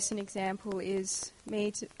the recent example is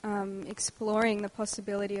me exploring the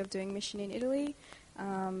possibility of doing mission in Italy.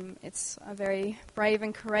 It's a very brave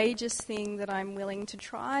and courageous thing that I'm willing to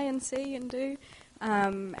try and see and do.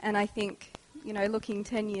 And I think, looking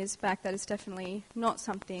 10 years back, that is definitely not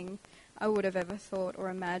something I would have ever thought or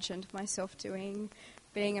imagined myself doing,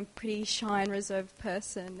 being a pretty shy and reserved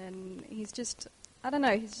person. And he's just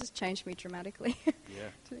changed me dramatically.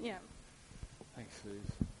 Yeah. Thanks,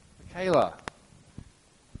 Suze. Michaela.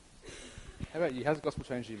 How about you? How's the gospel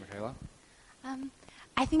changed you, Michaela?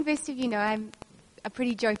 I think most of you know I'm a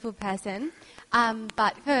pretty joyful person,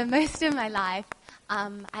 but for most of my life,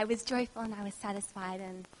 I was joyful and I was satisfied,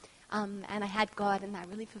 and I had God, and that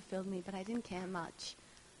really fulfilled me, but I didn't care much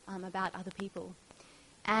about other people.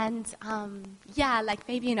 And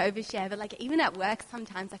maybe an overshare, but even at work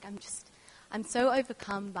sometimes, I'm so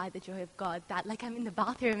overcome by the joy of God that, like, I'm in the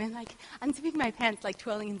bathroom and, like, unzipping my pants, like,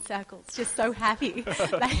 twirling in circles, just so happy.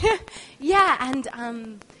 And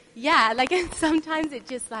sometimes it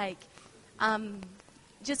just, like,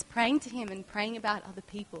 just praying to Him and praying about other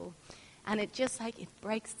people, and it just, like, it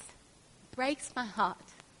breaks my heart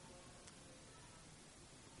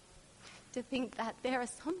to think that there are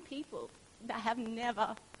some people that have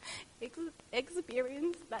never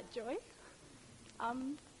experienced that joy.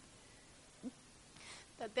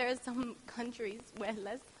 That there are some countries where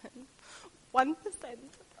less than 1%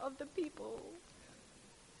 of the people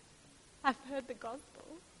have heard the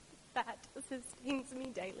gospel. That sustains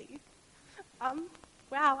me daily.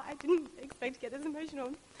 Wow, I didn't expect to get this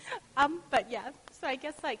emotional. So I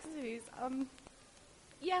guess, like Suze, I've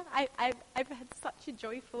had such a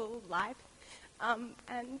joyful life,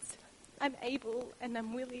 and I'm able and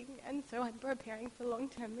I'm willing, and so I'm preparing for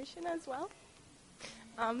long-term mission as well.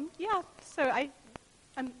 So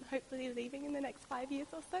I'm hopefully leaving in the next 5 years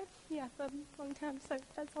or so. Yeah, for long term. So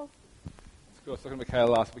that's all. That's cool. I was talking to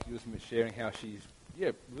Michaela last week. She was sharing how she's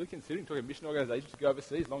really considering talking mission organisations to go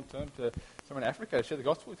overseas long term to somewhere in Africa to share the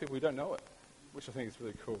gospel with people who don't know it, which I think is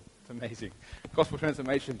really cool. It's amazing. Gospel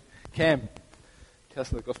transformation. Cam, tell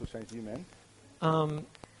us how the gospel changed you, man.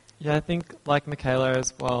 I think like Michaela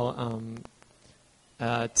as well.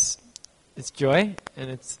 It's joy and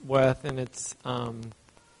it's worth and it's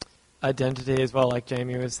identity as well, like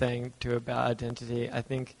Jamie was saying too about identity. I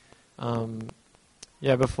think,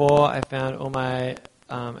 before I found all my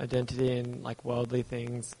identity in like worldly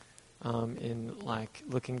things, in like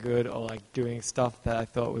looking good or like doing stuff that I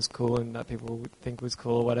thought was cool and that people would think was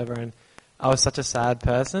cool or whatever. And I was such a sad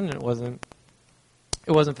person. And it wasn't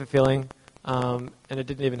fulfilling, and it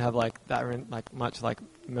didn't even have like that like much like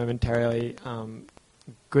momentarily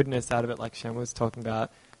goodness out of it, like Shem was talking about.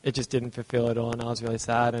 It just didn't fulfill at all, and I was really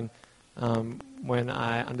sad. And when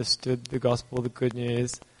I understood the gospel, the good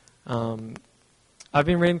news, I've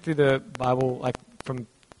been reading through the Bible from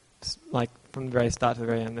the very start to the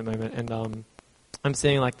very end at the moment, and I'm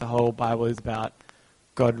seeing like the whole Bible is about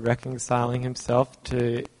God reconciling Himself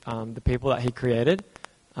to the people that He created,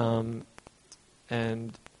 and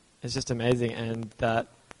it's just amazing, and that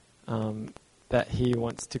He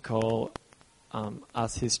wants to call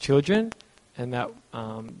us His children. And that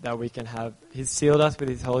we can have, He's sealed us with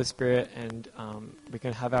His Holy Spirit, and we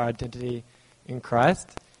can have our identity in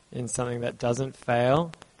Christ, in something that doesn't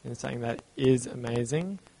fail, in something that is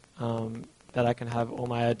amazing. That I can have all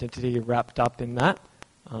my identity wrapped up in that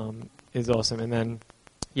is awesome. And then,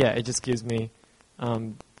 it just gives me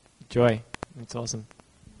joy. It's awesome.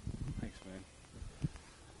 Thanks, man.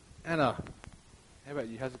 Anna, how about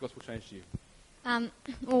you? How's the gospel changed you?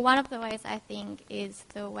 Well, one of the ways I think is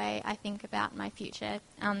the way I think about my future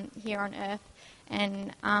here on earth.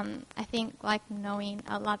 And I think like knowing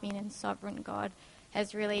a loving and sovereign God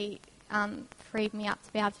has really freed me up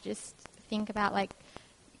to be able to just think about like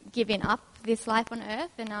giving up this life on earth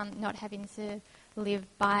and not having to live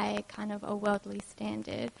by kind of a worldly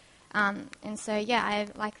standard. And so, I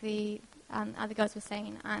like the other guys were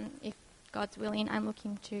saying, if God's willing, I'm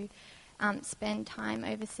looking to spend time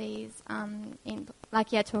overseas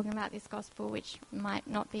talking about this gospel, which might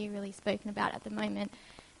not be really spoken about at the moment.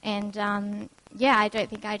 And I don't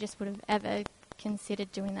think I just would have ever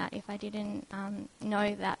considered doing that if I didn't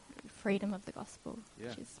know that freedom of the gospel,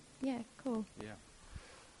 which is cool. Yeah.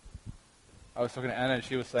 I was talking to Anna, and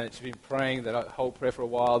she was saying she's been praying that whole prayer for a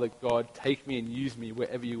while, that God take me and use me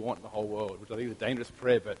wherever you want in the whole world, which I think is a dangerous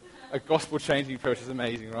prayer, but a gospel-changing prayer, which is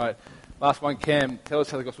amazing, right? Last one, Cam, tell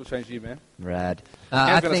us how the gospel changed you, man. Rad.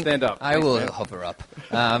 Cam's going to stand up. I will hover up.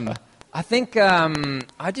 I think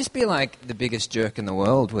I'd just be like the biggest jerk in the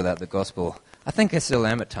world without the gospel. I think I still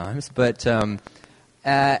am at times, but in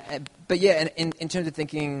terms of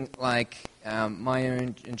thinking like my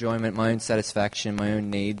own enjoyment, my own satisfaction, my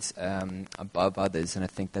own needs above others, and I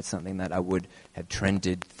think that's something that I would have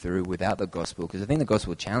trended through without the gospel, because I think the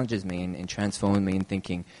gospel challenges me in transforming me in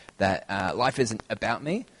thinking that life isn't about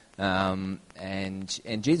me. And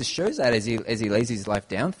Jesus shows that as he lays his life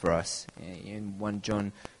down for us. In 1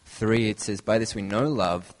 John 3, it says, "By this we know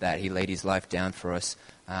love, that he laid his life down for us,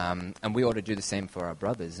 and we ought to do the same for our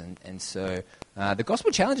brothers." And so the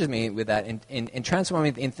gospel challenges me with that, in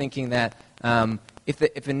transforming in thinking that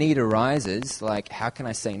if a need arises, like how can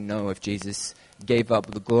I say no if Jesus gave up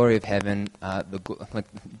the glory of heaven,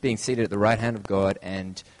 being seated at the right hand of God,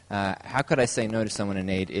 and how could I say no to someone in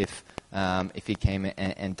need if he came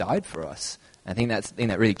and died for us? I think that's the thing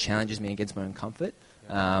that really challenges me against my own comfort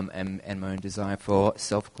and my own desire for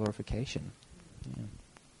self-glorification.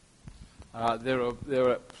 Yeah. There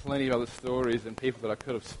are plenty of other stories and people that I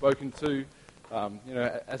could have spoken to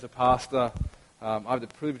As a pastor, I have the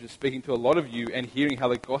privilege of speaking to a lot of you and hearing how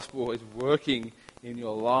the gospel is working in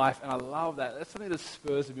your life, and I love that. That's something that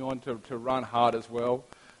spurs me on to run hard as well.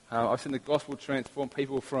 I've seen the gospel transform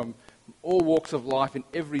people from all walks of life in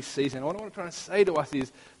every season. And what I want to try and say to us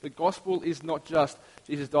is the gospel is not just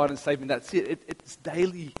Jesus died and saved me, that's it. It's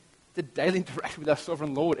daily. It's a daily interaction with our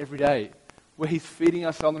sovereign Lord every day, where he's feeding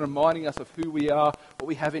us on and reminding us of who we are, what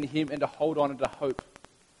we have in him, and to hold on and to hope.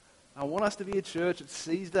 I want us to be a church that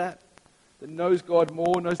sees that knows God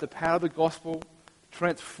more, knows the power of the gospel, to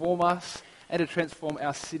transform us, and to transform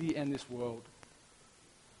our city and this world.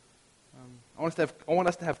 I want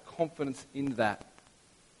us to have confidence in that.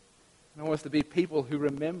 And I want us to be people who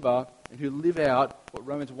remember and who live out what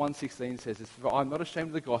Romans 1:16 says. It's, "For I'm not ashamed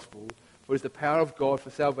of the gospel, for it is the power of God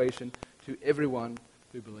for salvation to everyone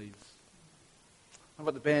who believes." I've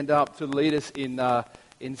got the band up to lead us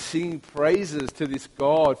in singing praises to this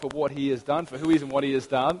God for what he has done, for who he is and what he has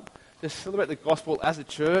done. To celebrate the gospel as a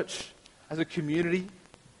church, as a community.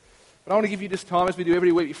 But I want to give you this time, as we do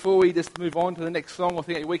every week, before we just move on to the next song or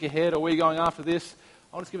think about your week ahead or where you're going after this.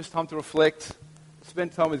 I want to give us time to reflect, to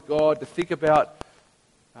spend time with God, to think about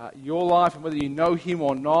your life and whether you know him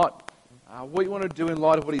or not, what you want to do in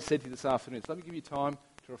light of what he said to you this afternoon. So let me give you time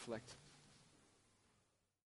to reflect.